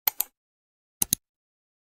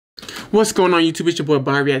What's going on, YouTube? It's your boy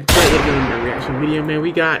Bar React. Today we're doing a reaction video, man.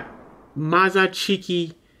 We got Mazza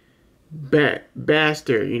cheeky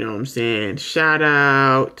bastard. You know what I'm saying? Shout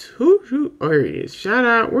out. Who? Oh, here he is. Shout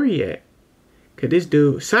out. Where he at? Cause this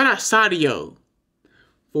dude. Shout out Sadio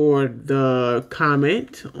for the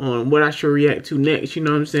comment on what I should react to next. You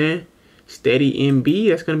know what I'm saying? Steady MB.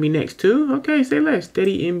 That's gonna be next too. Okay, say less.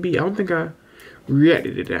 Steady MB. I don't think I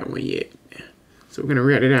reacted to that one yet. So we're gonna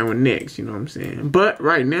react to that one next, you know what I'm saying? But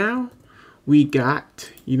right now, we got,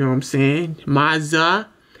 you know what I'm saying, Mazza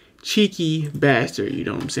cheeky bastard, you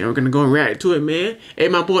know what I'm saying? We're gonna go and react to it, man. Hey,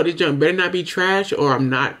 my boy, this junk better not be trash or I'm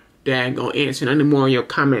not gonna answer none more of your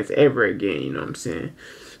comments ever again, you know what I'm saying?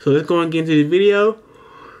 So let's go and get into the video.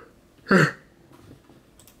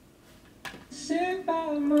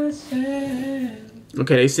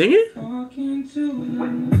 Okay, they singing?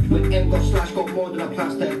 When M got slashed, got more than a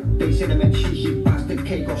plaster. They said I meant she bastard.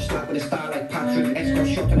 K got slapped with a star like Patrick. S got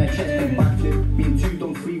shot in her chest and backflip. Me and 2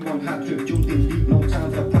 done 3-1 hat trick. Jumped in deep, no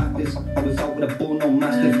time for practice. I was out with a ball, no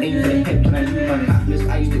mastiff. Aim for the hip and I leave my hatless.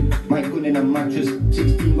 I used to my gun in a mattress.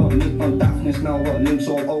 16 got nicked on daftness. Now got links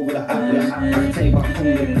all over the atlas. I can tell you about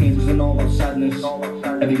hunger pains, cause I know about sadness.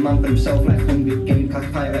 Every man for himself like Hunger Games.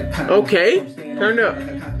 Catch fire like cat. Okay, turn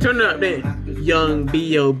up then. Young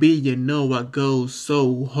B.O.B, you know I go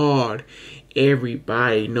so hard.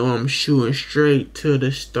 Everybody know I'm shooting straight to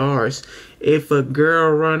the stars. If a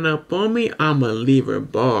girl run up on me, I'ma leave her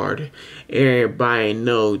barred. Everybody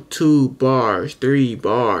know 2 bars, 3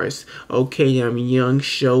 bars. Okay, I'm young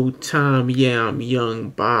Showtime, yeah, I'm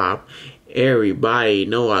young Bob. Everybody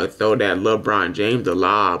know I throw that LeBron James a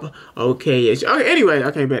lob. Okay, yes. Okay, anyway,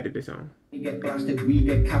 okay, back to this song. We get blasted, we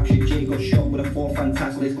get captured. Jay got shot with a 4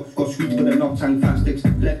 fantastic. Got sweets with a knock-tang fastics.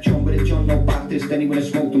 Left John with a John no Baptist. Then he went and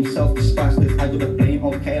smoked himself the spastic. I got the blame,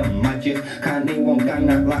 okay, I'm magic. Can't name one gang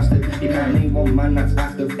that lasted. You can't name one man that's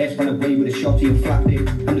active. S ran away with a shotty and flapped it.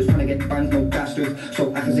 I'm just trying to get bands, no gastric.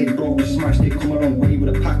 So I can say broke and smashed it. Come a long way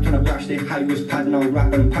with a pack trying to rash it. High risk pad now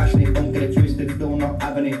rapping and passionate. Don't get it twisted, still not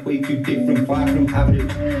having it. Way too different, far from having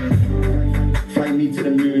it. Fly me to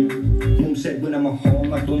the moon. Mum said when I'm at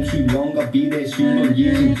home, I've done too long, I'll be there soon. On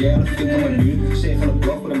years in jail, I think I'm immune. Safe on the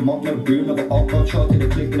block with a mop, not a broom. Never got shot to the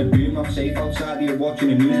click and a boom. I'm safe outside here watching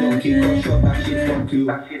the news. Little kid got shot, that shit's got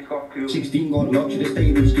cool. 16 got locked, should've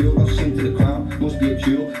stayed in school. Got sent to the crown, must be a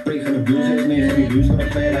jewel. Breaking the rules, it's made for me lose. Gotta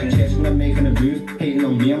play like chess when I'm making a move. Hating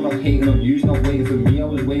on me, I'm not hating on you. Not waiting for me, I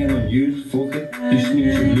was waiting on you. Fuck it, you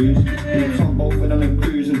snooze, you lose. And it's on both with on the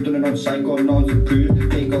cruise and done it on site, got none to prove.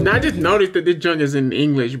 Now I just noticed that this junk is in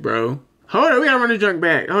English, bro. Hold on, we gotta run the junk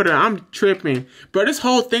back. Hold on, I'm tripping. Bro, this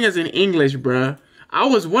whole thing is in English, bro. I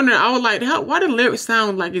was wondering, I was like, why the lyrics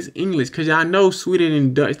sound like it's English? Because y'all know Sweden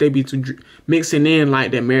and Dutch, they be mixing in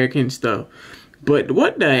like the American stuff. But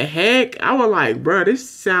what the heck? I was like, bro, this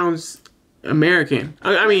sounds American.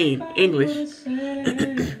 I mean, English.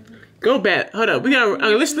 Go back. Hold up. We gotta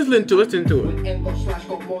let's listen to it. When M got slashed,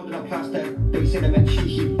 got more than a plaster. They said I meant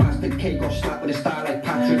she bastard. K got slapped with a star like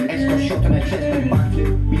Patrick. S got shot in her chest and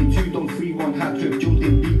backflip. Me and 2 done 3-1 hat trick. Jumped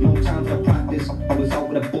in deep, no time for practice. I was out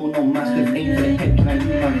with a bull, no mastiff. Aim for the head, can I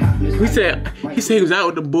leave my hatless? He said he was out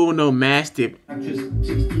with the bull, no mastiff.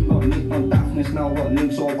 16 got nicked on daftness. Now got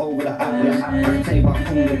links all over the atlas. I can tell you about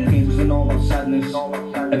hunger pains, cause I know about sadness.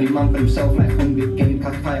 Every man for himself like Hunger Games.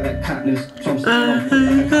 Catch fire like Katniss. So I'm staying on foot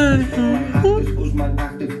like a actors, Usman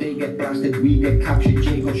active, they get blasted, we get captured.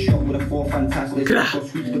 Jay got shot with a 4 fantastic. Got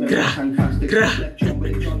sweets with a fantastic. Left John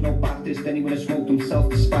with a John no Baptist. Then he went and smoked himself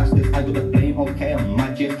the spastic. I got the blame, okay, I'm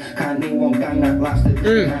magic. Can't name one gang that lasted.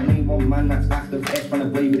 Can't name one man that's active. S ran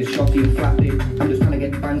away with a shotty and flapped it. I'm just trying to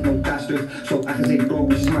get bands, no gastric. So I can say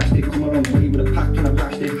broke and smashed it. Come a long way with a pack trying to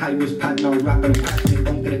rash it. High risk pad now rapping and passionate.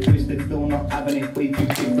 Don't get it twisted, still not having it. Way too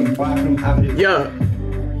different, far from having it. Yeah.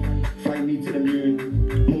 Fly me to the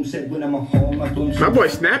moon. Mum said when I'm at home, I've done my boy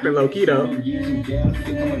snapping low key though. Years in jail, I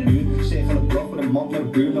think I'm immune. Safe on the block with a mop, not a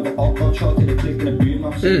broom. Never got shot to the click and a boom.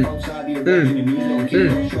 I'm safe outside here watching the news. Little kid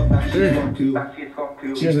got shot, that shit's got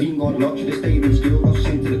cool. 16 got locked, should've stayed in school. Got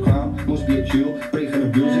sent to the crown, must be a jewel.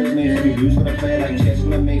 Breaking the rules, it's made for me lose. Gotta play like chess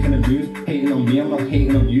when I'm making a move. Hating on me, I'm not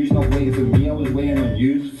hating on you. Not waiting for me, I was waiting on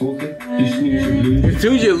you. Fuck it, you snooze, you lose. You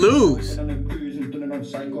snooze, you lose.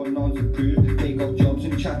 Site got none to prove. They got jobs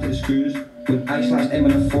and chat to the screws. When I slashed M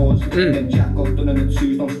in the 4s, then Jack got done in the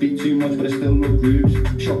 2s. Don't speak too much, but I still love grooves.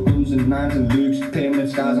 Shotguns and 9s and lukes. Permanent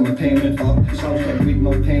scars on my permanent up. Sounds like with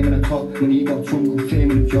no permanent top. When he got drunk with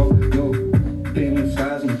permanent job. Yo, permanent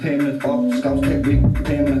scars and permanent up. Scouts kept with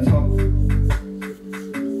permanent top.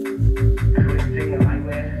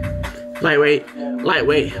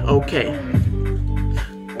 Lightweight, okay.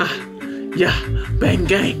 Yeah, bang,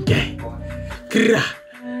 gang.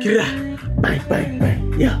 Get it. Bang, bang,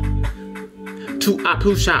 bang. Yeah.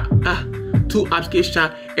 Two shot. Two ops get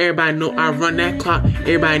shot. Everybody know I run that clock.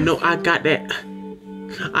 Everybody know I got that.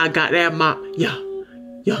 I got that mop. Yeah.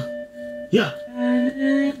 Yeah. Yeah.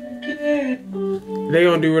 They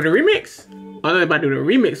gonna do the remix. I'm not about to do the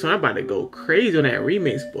remix, so I'm about to go crazy on that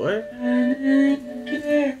remix, boy.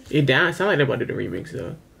 It down sound like they're about to do the remix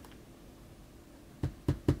though.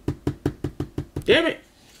 Damn it.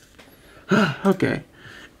 Okay.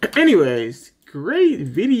 Anyways, great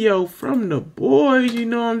video from the boys, you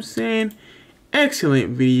know what I'm saying? Excellent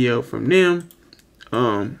video from them.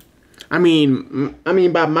 I mean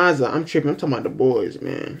by Mazza, I'm tripping. I'm talking about the boys,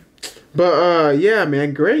 man. But yeah,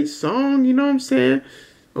 man, great song, you know what I'm saying?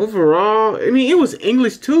 Overall, I mean, it was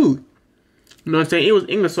English too. You know what I'm saying? It was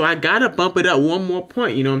English, so I gotta bump it up one more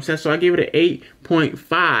point, you know what I'm saying? So I gave it an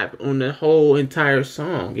 8.5 on the whole entire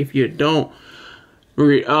song. If you don't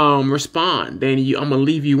respond, then I'm gonna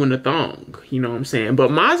leave you in the thong, you know what I'm saying?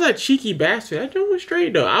 But Mazza, cheeky bastard, that joke was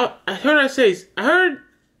straight though. I heard, you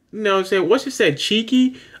know what I'm saying, what she said,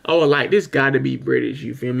 cheeky? Oh, like, this gotta be British,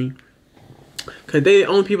 you feel me? Cause they the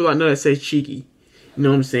only people I know that say cheeky. You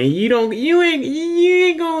know what I'm saying? You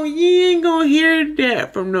ain't gonna hear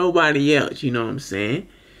that from nobody else, you know what I'm saying?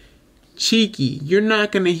 Cheeky. You're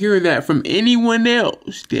not gonna hear that from anyone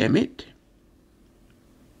else, damn it.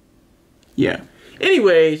 Yeah.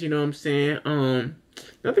 Anyways, you know what I'm saying?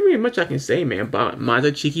 Nothing really much I can say, man, about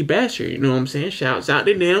Mazza cheeky bastard, you know what I'm saying? Shouts out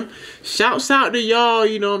to them. Shouts out to y'all,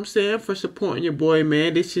 you know what I'm saying, for supporting your boy,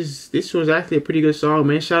 man. This was actually a pretty good song,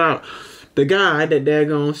 man. Shout out the guy that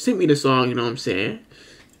daggone sent me the song, you know what I'm saying?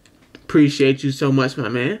 Appreciate you so much, my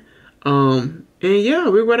man. And yeah,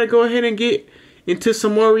 we're gonna go ahead and get into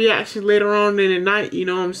some more reactions later on in the night, you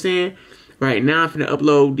know what I'm saying? Right now, I'm gonna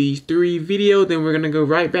upload these 3 videos, then we're gonna go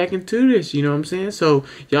right back into this, you know what I'm saying? So,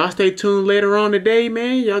 y'all stay tuned later on today,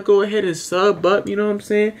 man. Y'all go ahead and sub up, you know what I'm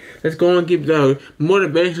saying? Let's go and give the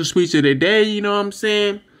motivational speech of the day, you know what I'm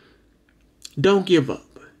saying? Don't give up.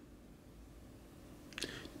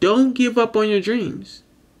 Don't give up on your dreams.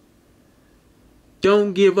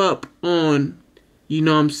 Don't give up on, you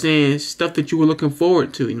know what I'm saying, stuff that you were looking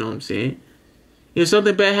forward to, you know what I'm saying? If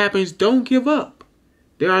something bad happens, don't give up.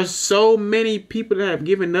 There are so many people that have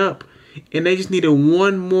given up, and they just needed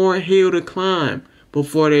one more hill to climb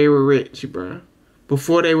before they were rich, bro.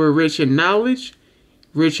 Before they were rich in knowledge,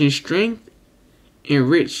 rich in strength, and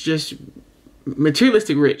rich, just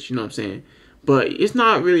materialistic rich, you know what I'm saying? But it's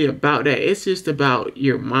not really about that. It's just about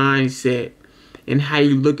your mindset and how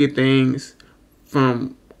you look at things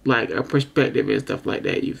from like a perspective and stuff like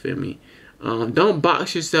that, you feel me? Don't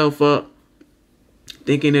box yourself up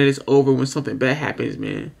thinking that it's over when something bad happens,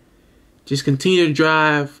 man. Just continue to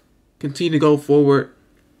drive, continue to go forward,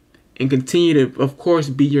 and continue to, of course,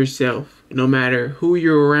 be yourself. No matter who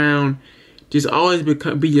you're around, just always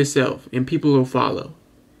be yourself, and people will follow.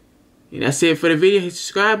 And that's it for the video. Hit the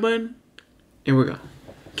subscribe button, and we're gone.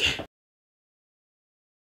 Okay.